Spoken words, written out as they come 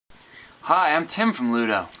Hi, I'm Tim from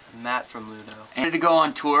Ludo. Matt from Ludo. And to go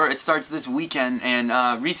on tour, it starts this weekend,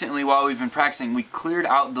 and recently while we've been practicing, we cleared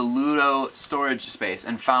out the Ludo storage space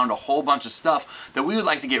and found a whole bunch of stuff that we would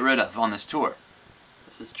like to get rid of on this tour.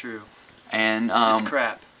 This is true. And it's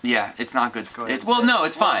crap. Yeah, it's not good. Well, no,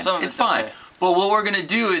 it's fine. It's fine. Okay. But what we're gonna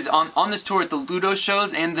do is on this tour at the Ludo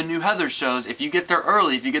shows and the New Heather shows, if you get there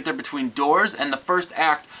early, if you get there between doors and the first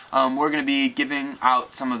act, we're gonna be giving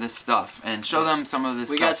out some of this stuff and show them some of this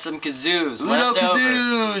stuff. We got some kazoos. Ludo left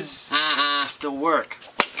kazoos. Still work.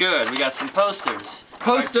 Good. We got some posters.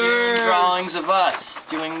 Posters. Cartoon drawings of us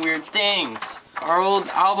doing weird things. Our old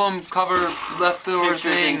album cover leftover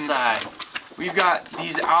Pictures things. inside. We've got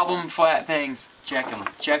these album flat things. Check them.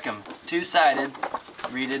 Check them. Two-sided.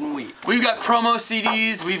 Read it and weep. We've got promo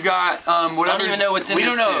CDs. We've got whatever. Don't even know what's in we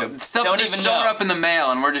this don't know. tube. Stuff Don't just even showing know. up in the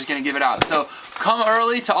mail, and we're just gonna give it out. So come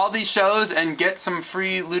early to all these shows and get some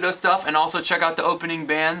free Ludo stuff, and also check out the opening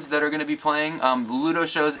bands that are gonna be playing the Ludo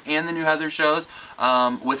shows and the New Heather shows.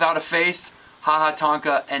 Without a Face, Haha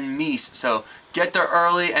Tonka, and Meese. So get there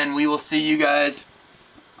early, and we will see you guys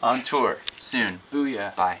on tour soon.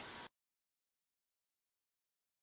 Booyah. Bye.